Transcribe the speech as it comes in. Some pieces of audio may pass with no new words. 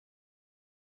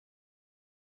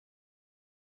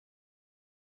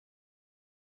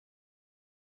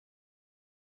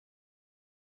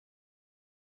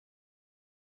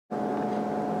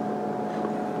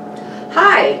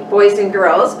Hi, boys and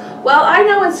girls. Well, I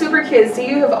know in Super Kids that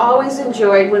you have always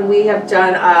enjoyed when we have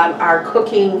done our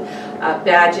cooking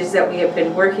badges that we have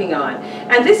been working on.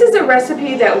 And this is a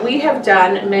recipe that we have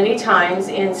done many times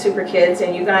in Super Kids,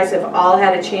 and you guys have all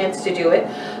had a chance to do it.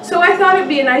 So I thought it'd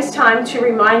be a nice time to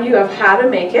remind you of how to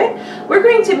make it. We're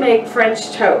going to make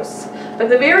French toast. But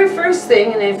the very first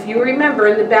thing, and if you remember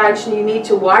in the badge, you need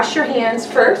to wash your hands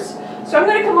first. So I'm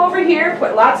going to come over here,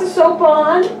 put lots of soap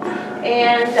on,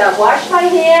 and wash my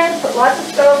hands, put lots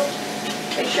of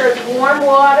soap, make sure it's warm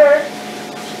water,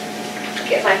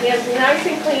 get my hands nice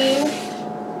and clean,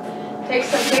 take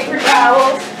some paper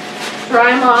towels, dry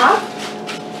them off.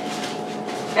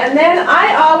 And then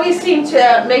I always seem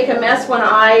to make a mess when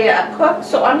I cook,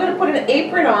 so I'm going to put an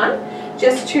apron on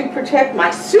just to protect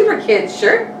my Super Kids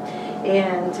shirt.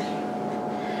 And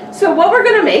so what we're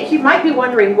going to make, you might be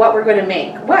wondering what we're going to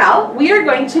make. Well, we are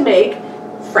going to make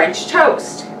French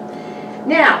toast.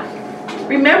 Now,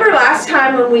 remember last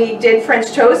time when we did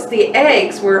French toast, the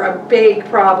eggs were a big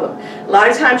problem. A lot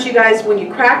of times you guys, when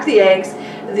you crack the eggs,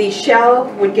 the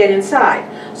shell would get inside.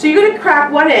 So you're going to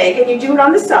crack one egg and you do it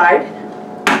on the side,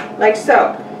 like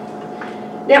so.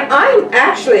 Now I'm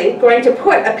actually going to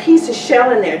put a piece of shell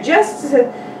in there, just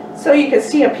so you can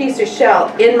see a piece of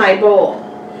shell in my bowl.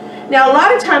 Now a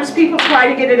lot of times people try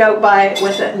to get it out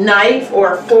with a knife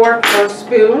or a fork or a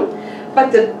spoon.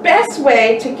 But the best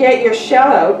way to get your shell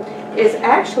out is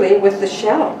actually with the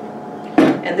shell.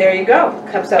 And there you go.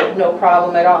 Comes out no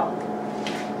problem at all.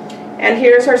 And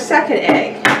here's our second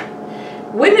egg.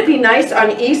 Wouldn't it be nice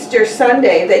on Easter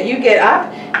Sunday that you get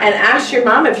up and ask your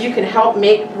mom if you can help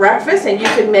make breakfast and you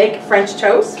can make French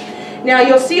toast? Now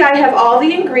you'll see I have all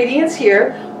the ingredients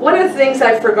here. One of the things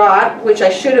I forgot, which I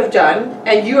should have done,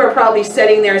 and you are probably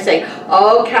sitting there saying,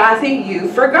 "Oh, Kathy, you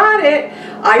forgot it."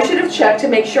 I should have checked to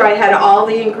make sure I had all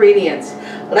the ingredients.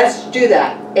 Let's do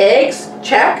that. Eggs,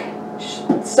 check.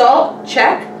 Salt,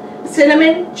 check.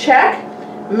 Cinnamon, check.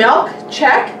 Milk,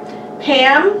 check.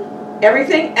 Ham,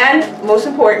 everything, and most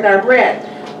important, our bread.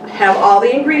 Have all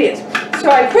the ingredients.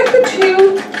 So I put the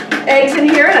 2 eggs in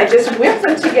here and I just whip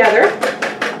them together.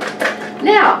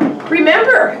 Now,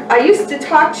 remember, I used to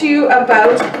talk to you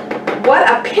about what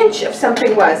a pinch of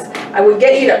something was. I would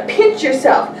get you to pinch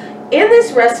yourself. In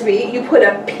this recipe, you put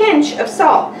a pinch of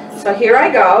salt. So here I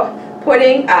go,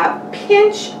 putting a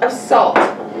pinch of salt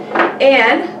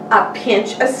and a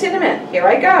pinch of cinnamon. Here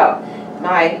I go.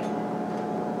 My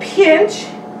pinch,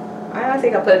 I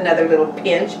think I'll put another little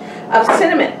pinch of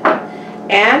cinnamon.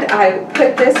 And I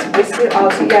put this, whisk it all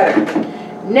together.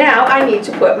 Now I need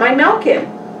to put my milk in.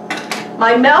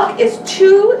 My milk is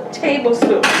 2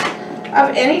 tablespoons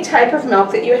of any type of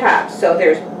milk that you have. So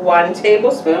there's 1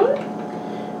 tablespoon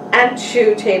and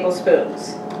 2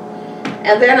 tablespoons.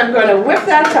 And then I'm going to whip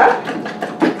that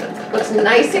up. Looks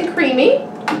nice and creamy.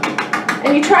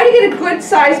 And you try to get a good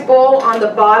sized bowl on the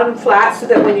bottom flat so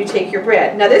that when you take your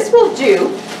bread. Now this will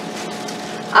do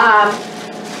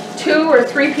 2 or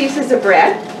 3 pieces of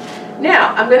bread.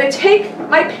 Now I'm going to take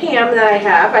my pan that I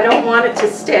have. I don't want it to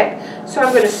stick. So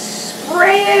I'm going to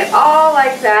spray it all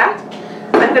like that.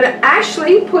 I'm going to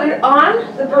actually put it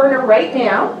on the burner right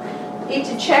now. Need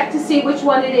to check to see which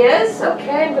one it is.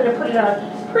 Okay, I'm going to put it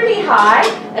on pretty high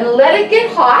and let it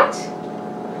get hot.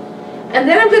 And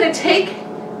then I'm going to take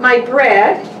my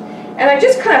bread and I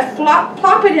just kind of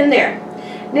plop it in there.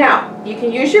 Now, you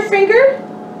can use your finger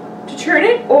to turn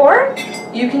it or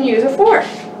you can use a fork.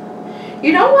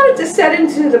 You don't want it to set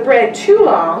into the bread too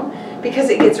long because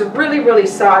it gets really, really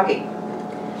soggy.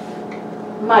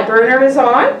 My burner is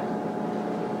on.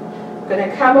 I'm going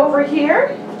to come over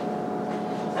here.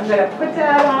 I'm going to put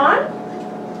that on.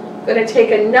 I'm going to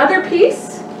take another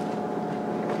piece,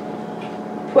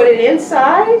 put it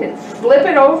inside and flip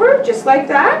it over just like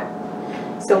that.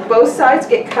 So both sides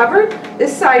get covered.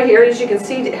 This side here, as you can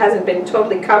see, it hasn't been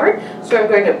totally covered. So I'm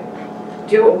going to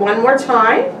do it one more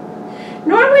time.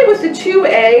 Normally with the 2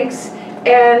 eggs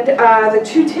and the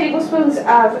 2 tablespoons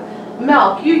of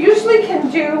milk, you usually can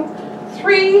do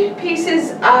 3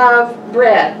 pieces of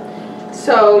bread.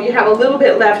 So you have a little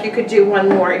bit left. You could do 1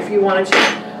 more if you wanted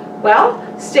to. Well,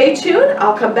 stay tuned.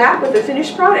 I'll come back with the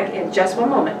finished product in just 1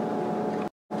 moment.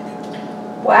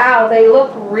 Wow, they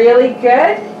look really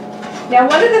good. Now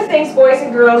one of the things, boys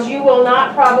and girls, you will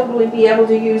not probably be able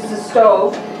to use the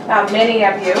stove, many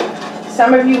of you.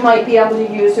 Some of you might be able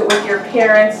to use it with your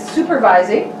parents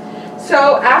supervising.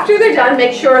 So after they're done,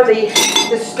 make sure the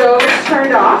stove is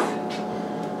turned off.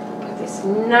 Put this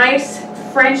nice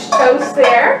French toast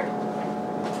there.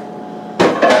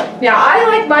 Now I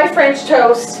like my French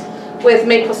toast with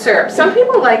maple syrup. Some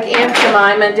people like Aunt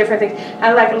Jemima and different things.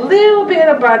 I like a little bit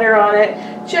of butter on it,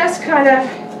 just kind of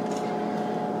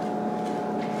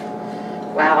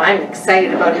I'm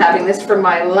excited about having this for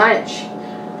my lunch.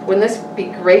 Wouldn't this be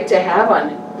great to have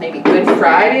on maybe Good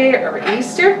Friday or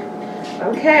Easter?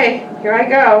 Okay, here I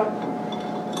go.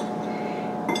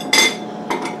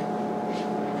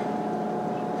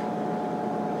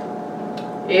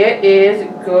 It is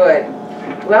good.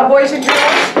 Well, boys and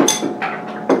girls,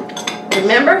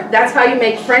 remember, that's how you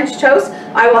make French toast.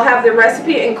 I will have the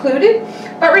recipe included.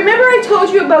 But remember I told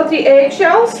you about the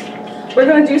eggshells? We're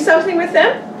going to do something with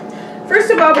them. First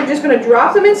of all, we're just going to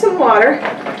drop them in some water.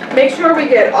 Make sure we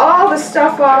get all the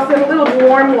stuff off in a little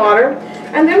warm water.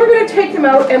 And then we're going to take them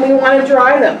out and we want to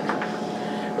dry them.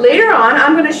 Later on,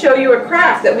 I'm going to show you a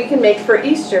craft that we can make for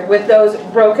Easter with those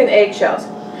broken eggshells.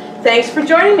 Thanks for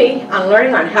joining me on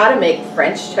learning on how to make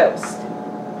French toast.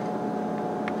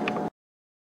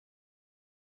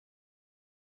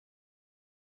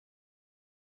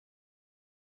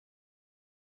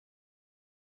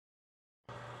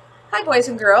 Hi boys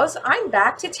and girls, I'm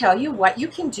back to tell you what you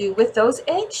can do with those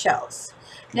eggshells.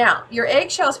 Now, your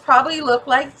eggshells probably look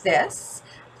like this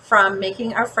from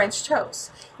making our French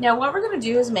toast. Now what we're going to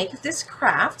do is make this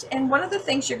craft, and one of the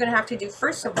things you're going to have to do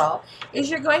first of all is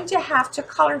you're going to have to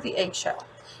color the eggshell.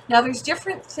 Now there's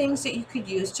different things that you could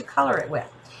use to color it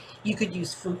with. You could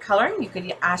use food coloring, you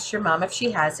could ask your mom if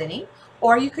she has any,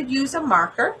 or you could use a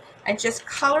marker and just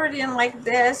color it in like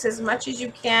this as much as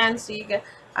you can so you get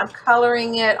I'm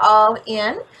coloring it all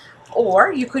in,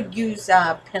 or you could use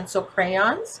pencil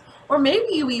crayons, or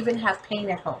maybe you even have paint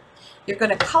at home. You're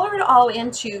going to color it all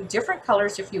into different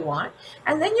colors if you want,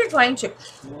 and then you're going to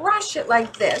crush it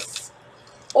like this,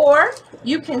 or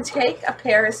you can take a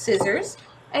pair of scissors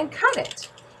and cut it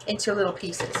into little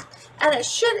pieces, and it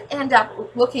should end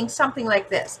up looking something like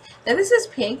this. Now this is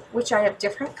pink, which I have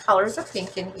different colors of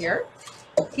pink in here.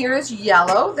 Here is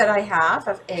yellow that I have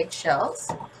of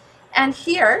eggshells. And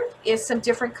here is some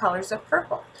different colors of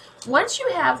purple. Once you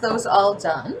have those all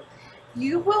done,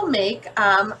 you will make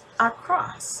a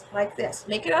cross like this.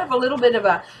 Make it out of a little bit of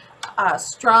a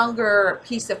stronger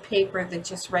piece of paper than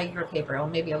just regular paper, or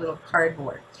maybe a little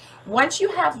cardboard. Once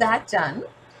you have that done,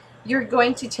 you're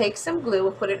going to take some glue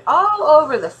and put it all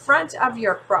over the front of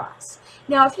your cross.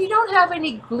 Now, if you don't have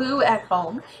any glue at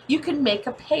home, you can make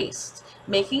a paste.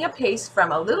 Making a paste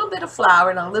from a little bit of flour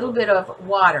and a little bit of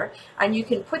water, and you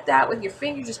can put that with your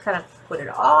finger, just kind of put it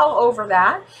all over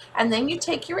that, and then you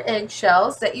take your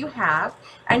eggshells that you have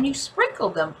and you sprinkle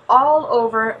them all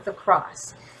over the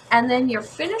cross, and then your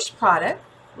finished product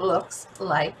looks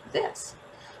like this.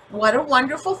 What a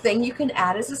wonderful thing you can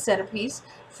add as a centerpiece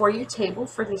for your table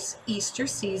for this Easter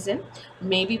season.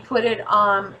 Maybe put it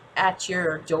at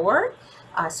your door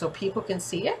so people can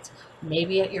see it,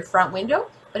 maybe at your front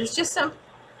window. But it's just some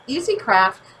easy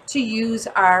craft to use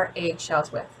our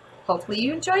eggshells with. Hopefully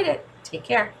you enjoyed it. Take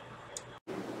care.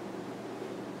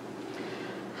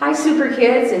 Hi Super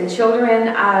Kids and children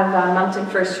of Moncton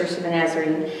First Church of the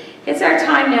Nazarene. It's our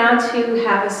time now to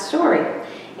have a story.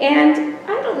 And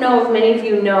I don't know if many of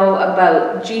you know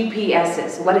about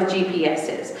GPSs, what a GPS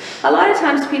is. A lot of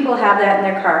times people have that in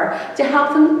their car to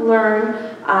help them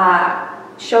learn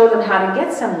show them how to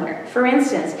get somewhere. For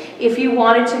instance, if you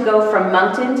wanted to go from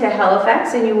Moncton to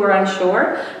Halifax and you were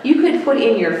unsure, you could put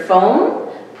in your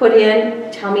phone, put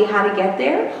in, tell me how to get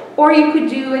there, or you could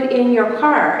do it in your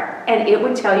car and it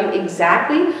would tell you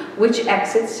exactly which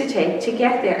exits to take to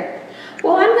get there.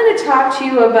 Well, I'm going to talk to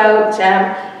you about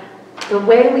the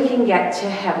way we can get to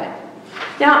heaven.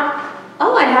 Now,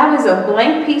 all I have is a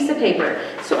blank piece of paper.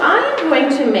 So I am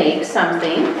going to make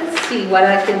something. Let's see what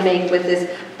I can make with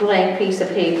this blank piece of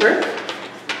paper.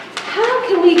 How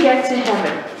can we get to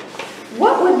heaven?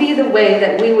 What would be the way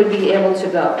that we would be able to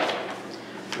go?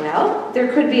 Well,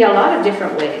 there could be a lot of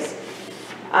different ways.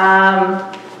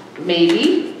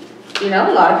 Maybe,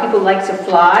 a lot of people like to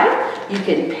fly. You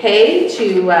can pay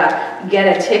to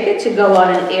get a ticket to go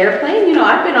on an airplane.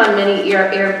 I've been on many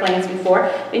airplanes before,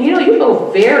 and you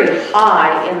go very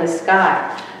high in the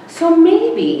sky. So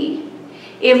maybe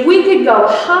if we could go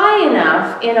high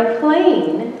enough in a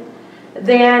plane,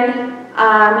 then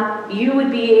you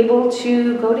would be able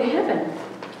to go to heaven.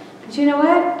 But you know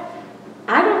what?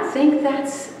 I don't think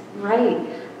that's right.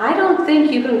 I don't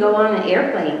think you can go on an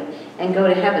airplane and go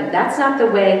to heaven. That's not the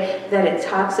way that it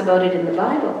talks about it in the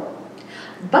Bible.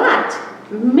 But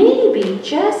maybe,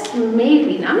 just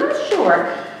maybe, I'm not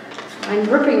sure, I'm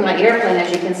gripping my airplane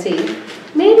as you can see,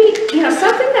 maybe,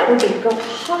 something that would go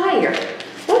higher.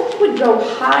 What would go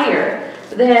higher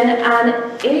than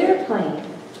an airplane?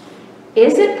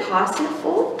 Is it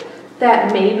possible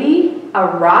that maybe a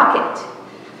rocket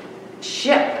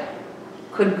ship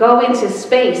could go into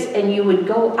space and you would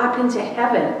go up into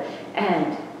heaven?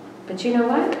 But you know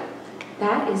what?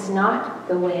 that is not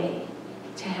the way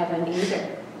to heaven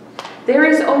either. There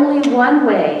is only one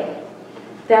way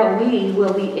that we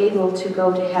will be able to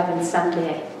go to heaven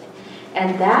someday,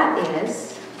 and that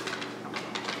is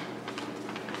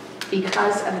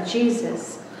because of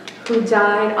Jesus, who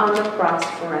died on the cross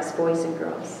for us, boys and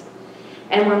girls.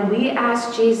 And when we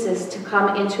ask Jesus to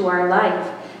come into our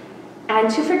life and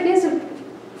to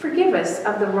forgive us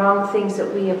of the wrong things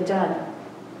that we have done,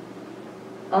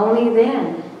 only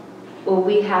then will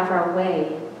we have our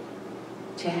way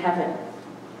to heaven.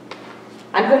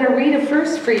 I'm going to read a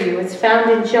verse for you. It's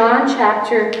found in John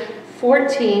chapter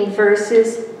 14,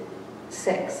 verses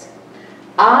 6.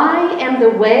 I am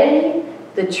the way,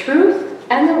 the truth,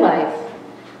 and the life.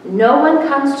 No one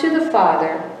comes to the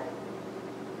Father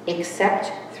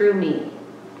except through me.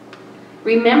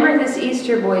 Remember this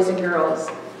Easter, boys and girls,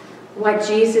 what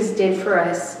Jesus did for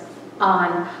us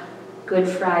on Good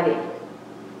Friday.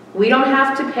 We don't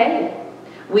have to pay.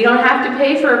 We don't have to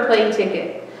pay for a plane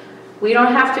ticket. We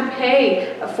don't have to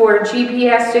pay for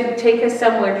GPS to take us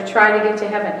somewhere to try to get to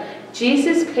heaven.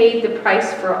 Jesus paid the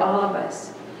price for all of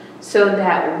us so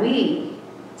that we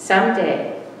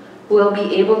someday will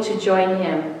be able to join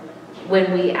him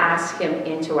when we ask him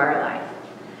into our life.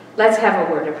 Let's have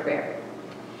a word of prayer.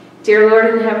 Dear Lord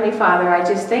and Heavenly Father, I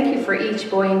just thank you for each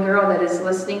boy and girl that is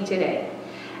listening today.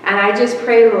 And I just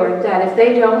pray, Lord, that if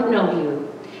they don't know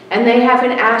you and they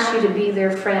haven't asked you to be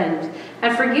their friend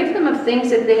and forgive them of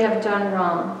things that they have done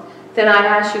wrong, then I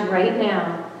ask you right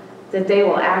now that they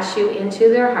will ask you into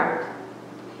their heart.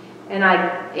 And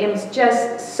I am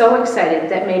just so excited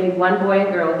that maybe one boy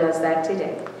and girl does that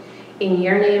today. In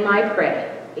your name I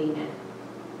pray. Amen.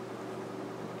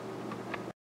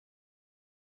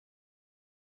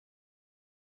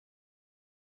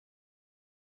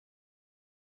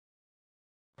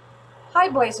 Hi,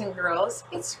 boys and girls.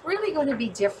 It's really going to be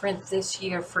different this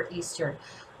year for Easter.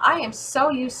 I am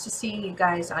so used to seeing you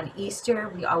guys on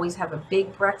Easter. We always have a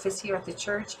big breakfast here at the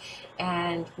church,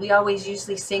 and we always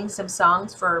usually sing some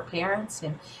songs for our parents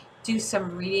and do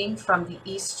some reading from the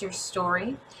Easter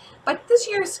story. But this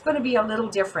year is going to be a little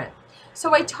different.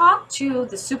 So I talked to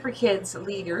the Super Kids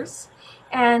leaders,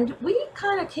 and we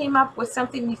kind of came up with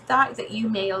something we thought that you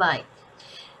may like.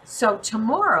 So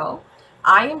tomorrow,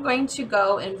 I am going to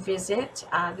go and visit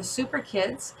the Super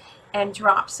Kids and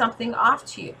drop something off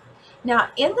to you. Now,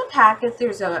 in the packet,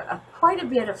 there's quite a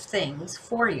bit of things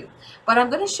for you, but I'm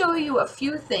going to show you a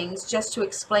few things just to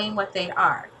explain what they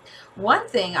are. One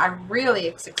thing I'm really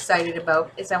excited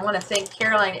about is I want to thank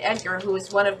Caroline Edgar, who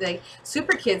is one of the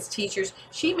Super Kids teachers.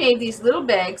 She made these little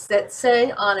bags that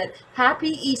say on it, "Happy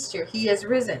Easter, He has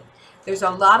risen." There's a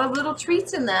lot of little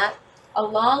treats in that,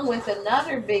 along with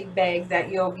another big bag that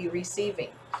you'll be receiving.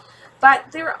 But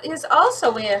there is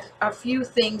also a few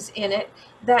things in it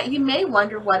that you may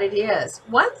wonder what it is.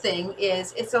 One thing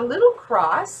is it's a little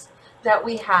cross that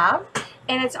we have,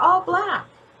 and it's all black.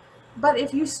 But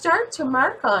if you start to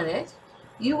mark on it,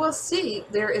 you will see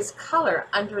there is color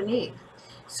underneath.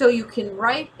 So you can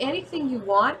write anything you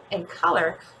want, and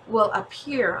color will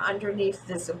appear underneath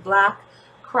this black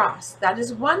cross. That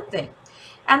is one thing.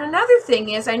 And another thing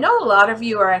is, I know a lot of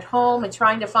you are at home and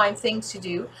trying to find things to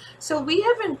do, so we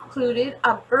have included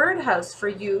a birdhouse for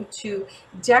you to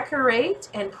decorate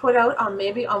and put out on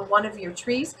maybe on one of your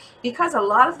trees, because a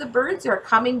lot of the birds are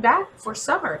coming back for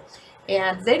summer,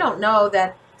 and they don't know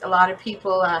that a lot of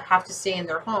people have to stay in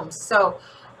their homes. So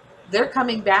they're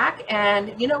coming back,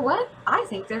 and you know what? I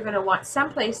think they're going to want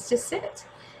someplace to sit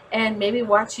and maybe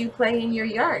watch you play in your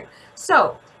yard.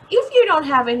 So if you don't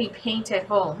have any paint at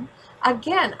home,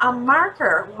 again, a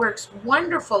marker works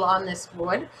wonderful on this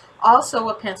wood, also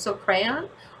a pencil crayon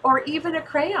or even a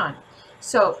crayon.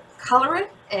 So color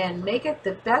it and make it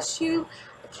the best you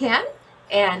can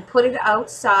and put it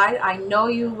outside. I know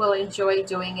you will enjoy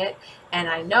doing it, and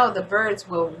I know the birds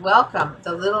will welcome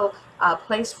the little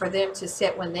place for them to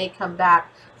sit when they come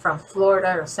back from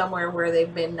Florida or somewhere where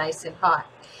they've been nice and hot.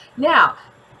 Now,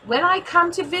 when I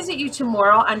come to visit you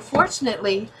tomorrow,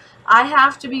 unfortunately, I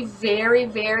have to be very,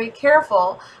 very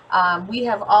careful. We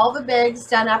have all the bags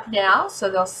done up now, so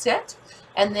they'll sit,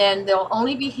 and then they'll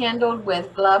only be handled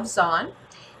with gloves on.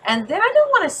 And then I don't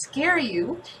want to scare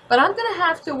you, but I'm going to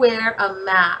have to wear a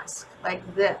mask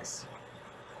like this.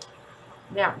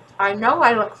 Now, I know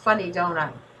I look funny, don't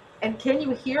I? And can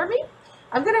you hear me?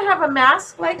 I'm going to have a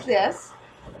mask like this,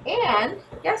 and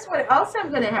guess what else I'm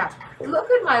going to have? Look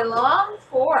at my long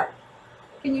fork.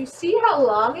 Can you see how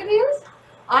long it is?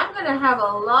 I'm going to have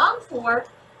a long fork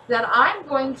that I'm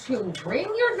going to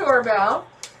ring your doorbell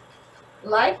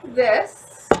like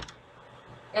this,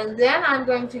 and then I'm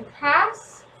going to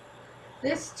pass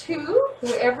this to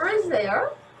whoever is there,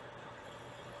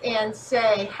 and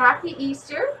say Happy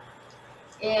Easter,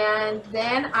 and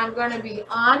then I'm going to be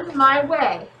on my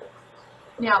way.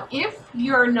 Now, if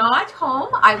you're not home,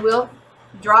 I will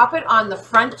drop it on the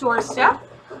front doorstep.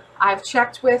 I've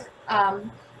checked with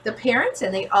the parents,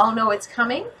 and they all know it's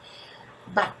coming,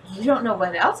 but you don't know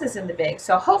what else is in the bag.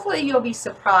 So hopefully you'll be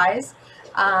surprised.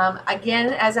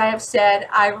 Again, as I have said,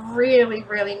 I really,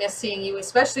 really miss seeing you,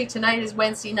 especially tonight is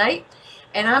Wednesday night,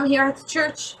 and I'm here at the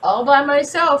church all by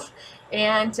myself.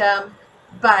 And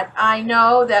but I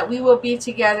know that we will be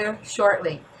together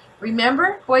shortly.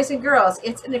 Remember, boys and girls,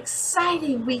 it's an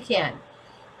exciting weekend.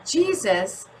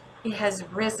 Jesus has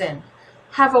risen.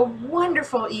 Have a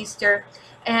wonderful Easter,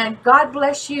 and God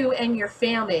bless you and your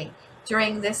family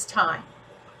during this time.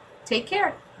 Take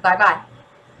care. Bye-bye.